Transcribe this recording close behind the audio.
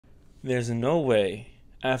There's no way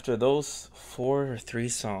after those 4 or 3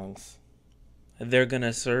 songs they're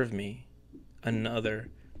gonna serve me another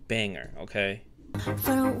banger, okay?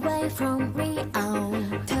 Far away from Rio,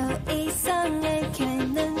 더 이상의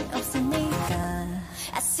길은 없으니까.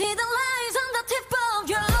 I see the lights on the tip of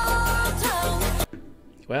your tongue.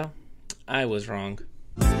 Well, I was wrong.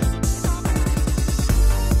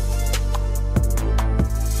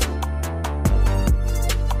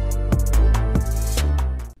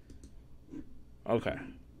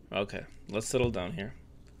 Okay, let's settle down here.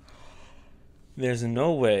 There's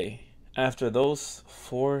no way after those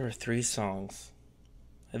 4 or 3 songs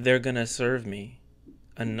they're gonna serve me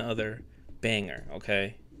another banger,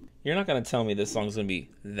 okay? You're not gonna tell me this song's gonna be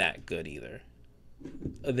that good either.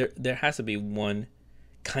 There has to be one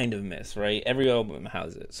kind of miss, right? Every album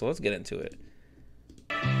has it. So let's get into it.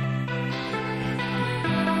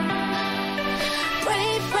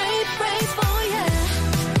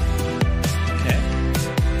 Okay.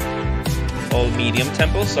 Old medium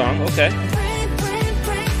tempo song, okay.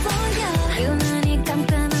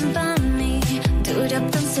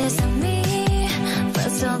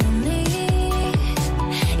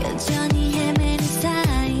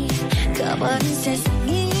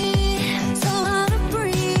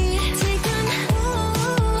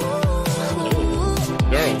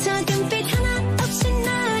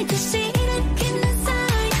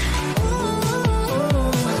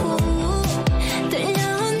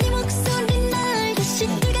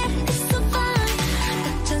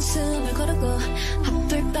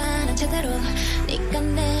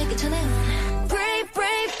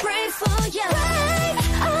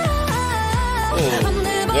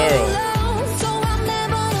 Yeah.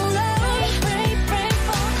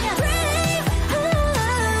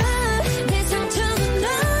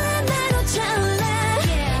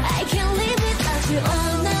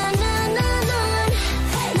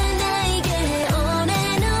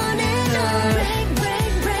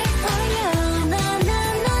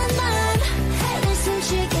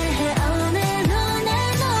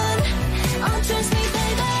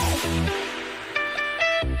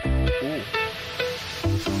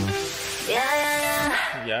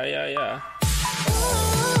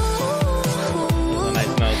 Nice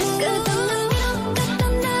notes.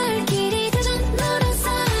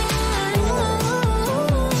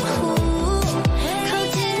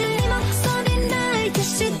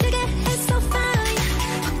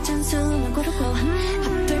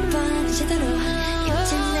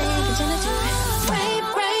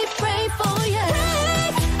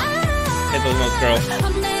 Hit those notes, girl.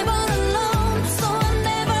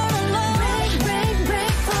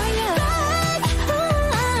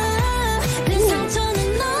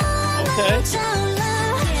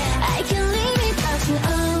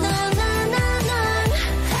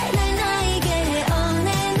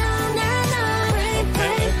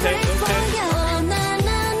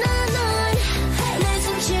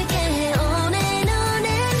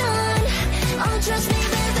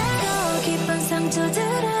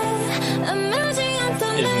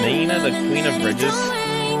 Is Nina the queen of bridges?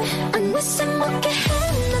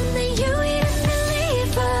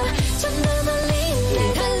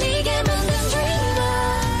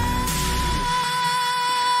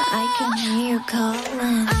 I can hear you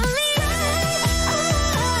calling.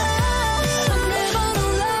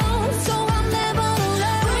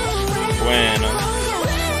 Bueno.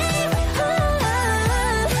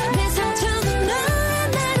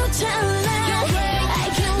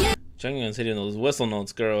 Jungkook's hitting those whistle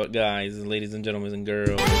notes, guys, ladies and gentlemen and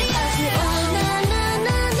girls.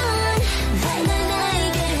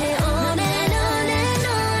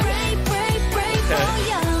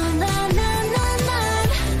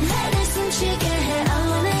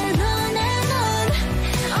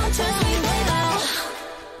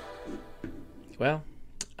 Well,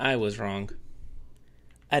 I was wrong.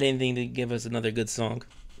 I didn't think they'd give us another good song.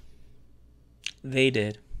 They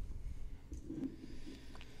did.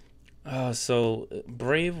 So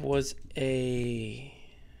Brave was a,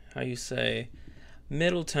 how you say,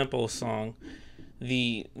 middle tempo song.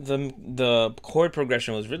 The chord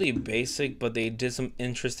progression was really basic, but they did some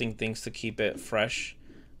interesting things to keep it fresh.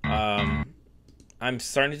 I'm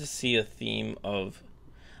starting to see a theme of,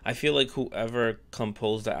 I feel like whoever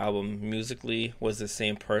composed the album musically was the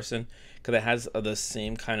same person, because it has the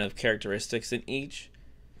same kind of characteristics in each,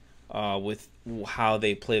 with how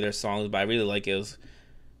they play their songs. But I really like it.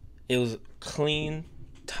 It was clean,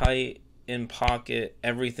 tight, in pocket.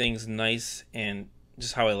 Everything's nice and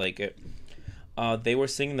just how I like it. They were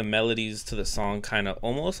singing the melodies to the song kind of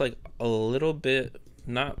almost like a little bit,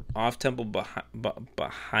 not off tempo, but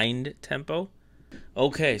behind tempo.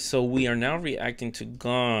 Okay, so we are now reacting to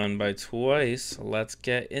Gone by Twice. Let's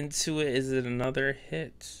get into it. Is it another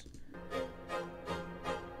hit?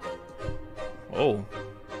 Oh.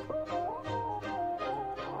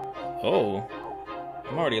 Oh.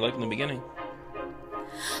 I'm already liking the beginning.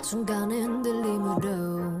 순간의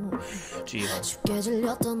흔들림으로 Gee. 쉽게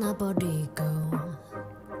질려 떠나버리고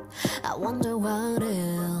I wonder what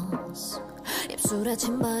else 입술에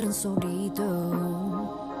침 바른 소리도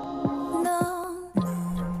너는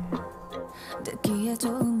듣기에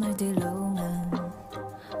좋은 말들로만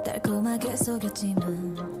달콤하게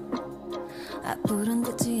속였지만 앞으로는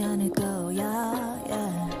듣지 않을 거야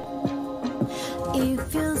yeah.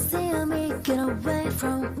 If you see me, get away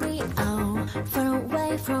from me, oh, far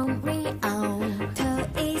away from me, oh. 더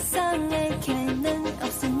이상의 개는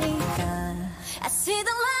없으니까. I see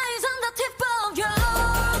the lies on the tip of your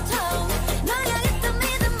tongue. 널 향했던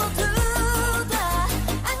믿음 모두 다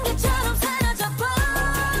안개처럼 사라져버려.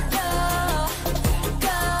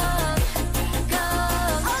 Gone,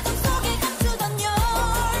 gone. 어둠 속에 감추던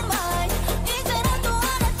your mind. 이제라도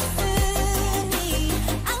알아챘으니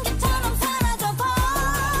안개처럼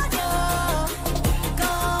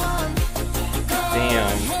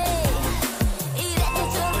Damn.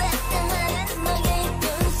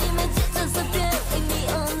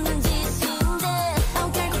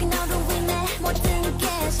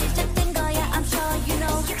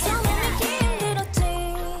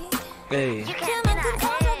 Hey.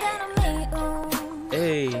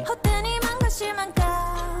 Hey.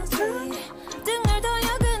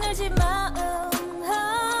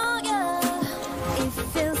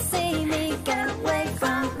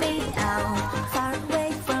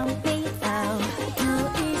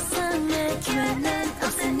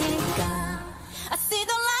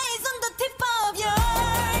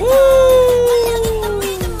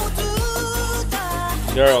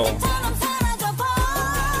 Girl.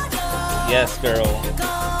 Yes, girl.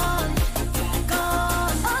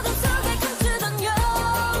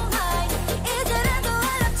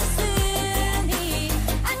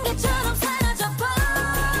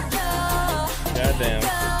 Goddamn.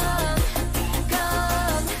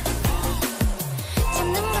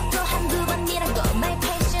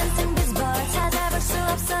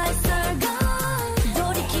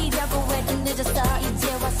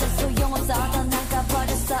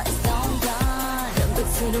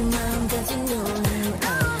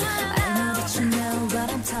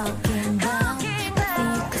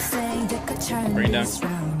 Bring it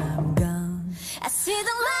down. I see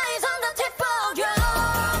the lies on the tip of your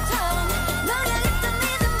tongue. 널 향했던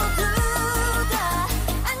믿음 모두 다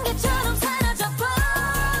안개처럼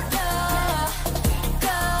사라져버려.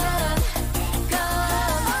 Gone,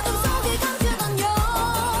 gone. 어둠 속에 감추던 your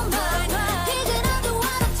mind. 이제라도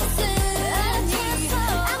알아챘으니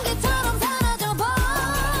안개처럼 사라져버려.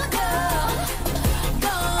 Gone,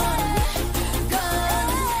 gone.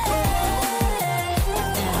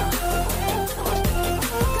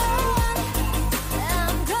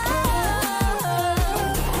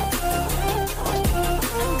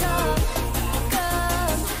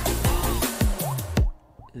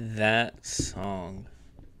 That song,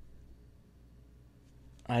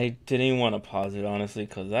 I didn't even want to pause it honestly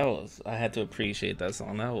because I had to appreciate that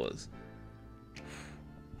song. That was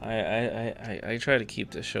I try to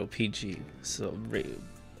keep the show PG, so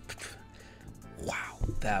wow,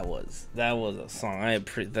 that was a song.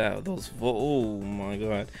 Oh my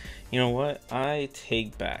god. You know what? I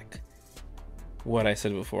take back what I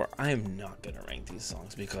said before. I'm not gonna rank these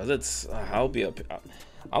songs because it's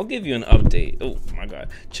I'll give you an update. Oh my god,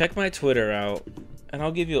 check my Twitter out and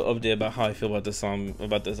I'll give you an update about how I feel about this song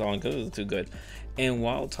because it's too good. And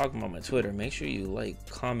while talking about my Twitter, make sure you like,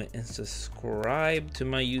 comment, and subscribe to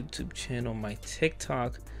my YouTube channel, my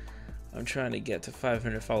TikTok. I'm trying to get to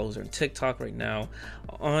 500 followers on TikTok right now.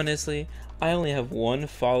 Honestly, I only have 1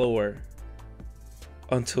 follower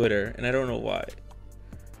on Twitter and I don't know why.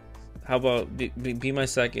 How about be my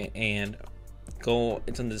second and go,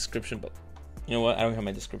 it's in the description, but you know what, I don't have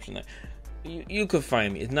my description there. You could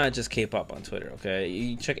find me. It's not just Kpop on Twitter, okay?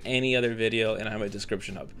 You check any other video and I have my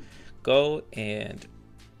description up. Go and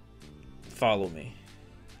follow me.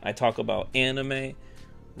 I talk about anime,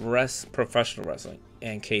 professional wrestling,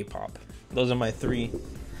 and K-pop. Those are my 3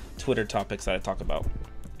 Twitter topics that I talk about,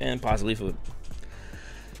 and possibly food.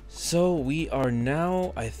 So we are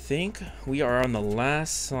now, I think we are on the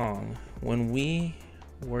last song, When We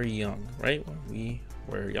Were Young, right? When we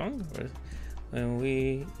were young? When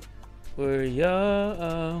we We're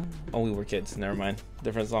young. Oh, we were kids. Never mind.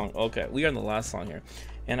 Different song. Okay, we are in the last song here.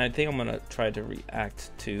 And I think I'm gonna try to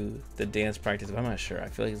react to the dance practice, but I'm not sure. I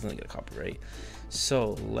feel like it's gonna get a copyright.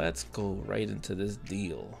 So let's go right into this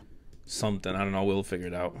deal. Something, I don't know, we'll figure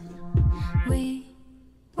it out. We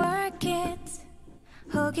were kids.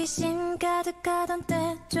 호기심 가득하던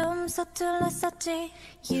때 좀 서툴렀었지.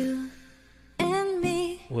 You and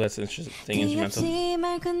me. Oh, that's interesting instrumental. 귀엽지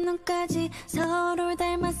맑은 눈까지 서로를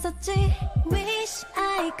닮았었지. Wish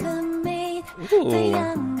I could meet the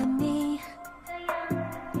younger me.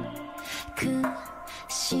 그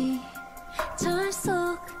시절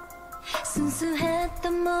속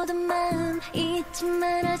순수했던 모든 마음 잊지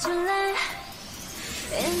말아줄래.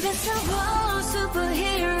 Invincible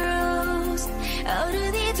superheroes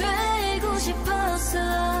어른이 되고 싶었어.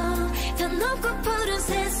 더 높고 푸른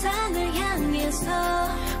세상을 향해서.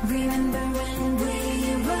 Remember when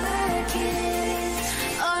we were kids.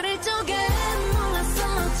 어릴 적엔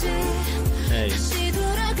몰랐었지. 다시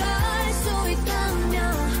돌아갈 수 있다면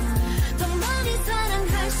더 많이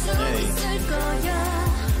사랑할 수 있을 거야.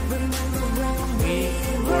 Remember when we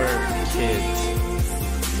were kids.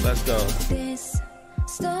 Let's go. This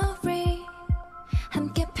story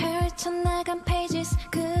함께 펼쳐나간 pages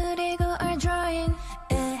그리고 our drawing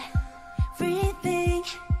everything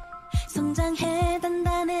성장해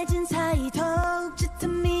단단해진 사이 더욱 짙은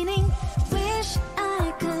meaning. Wish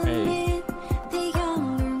I could meet the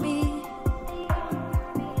younger me.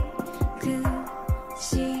 그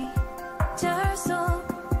시절 속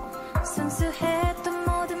순수했던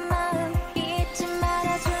모든 마음 잊지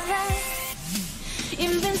말아줄래.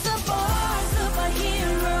 Invincible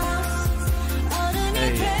superheroes 어른이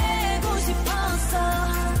되고 싶었어.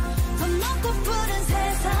 더 높고 푸른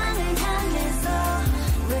세상을 향해서.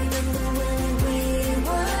 Remember when we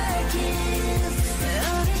were kids.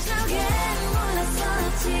 어릴 적엔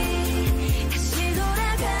몰랐었지. 다시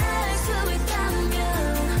돌아갈 수 있다면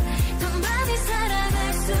더 많이 살아갈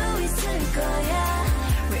수 있을 거야.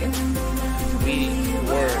 Remember when we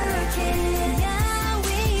were kids. Yeah,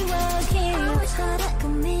 we were kids. I wish that I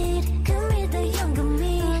could meet the younger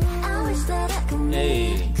me. I wish that I could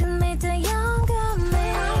meet the younger me.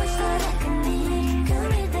 I wish that I could meet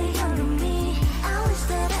the younger me. I wish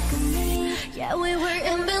that I could meet. Yeah, we were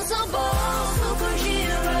invincible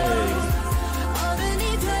superheroes. 어른이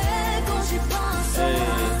되고 싶었어.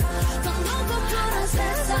 더 높고 푸른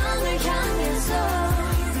세상을 향해서.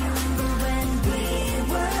 Remember when we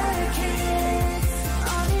were kids.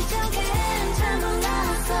 어릴 적엔 잘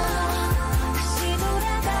몰랐어. 다시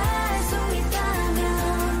돌아갈 수 있다면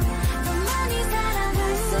더 많이 사랑할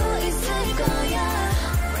수 있을 거야.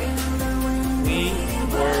 Remember when we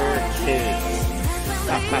were kids.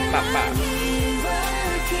 We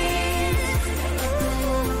were kids.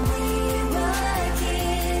 We were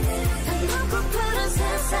kids. 더 높고 푸른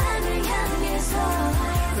세상을 향해서.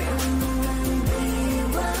 Remember when we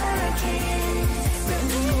were kids.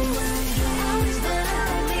 Remember when I wish that I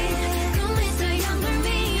could meet the younger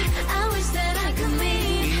me. I wish that I could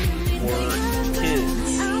meet the younger kids.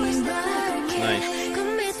 me. I wish that I could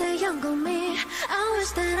Nice. meet the younger me. I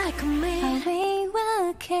wish that I could meet. We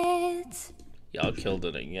were kids. Y'all killed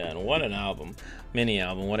it again. What an album. Mini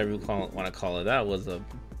album, whatever you want to call it. That was a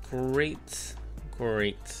great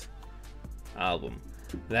album.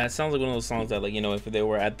 That sounds like one of those songs that, like, you know, if they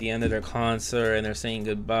were at the end of their concert and they're saying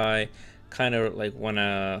goodbye, kind of like when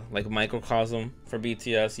like microcosm for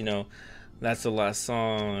BTS, you know, that's the last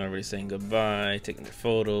song, everybody's saying goodbye, taking their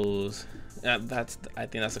photos. I think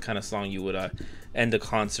that's the kind of song you would end a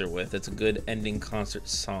concert with. It's a good ending concert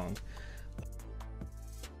song.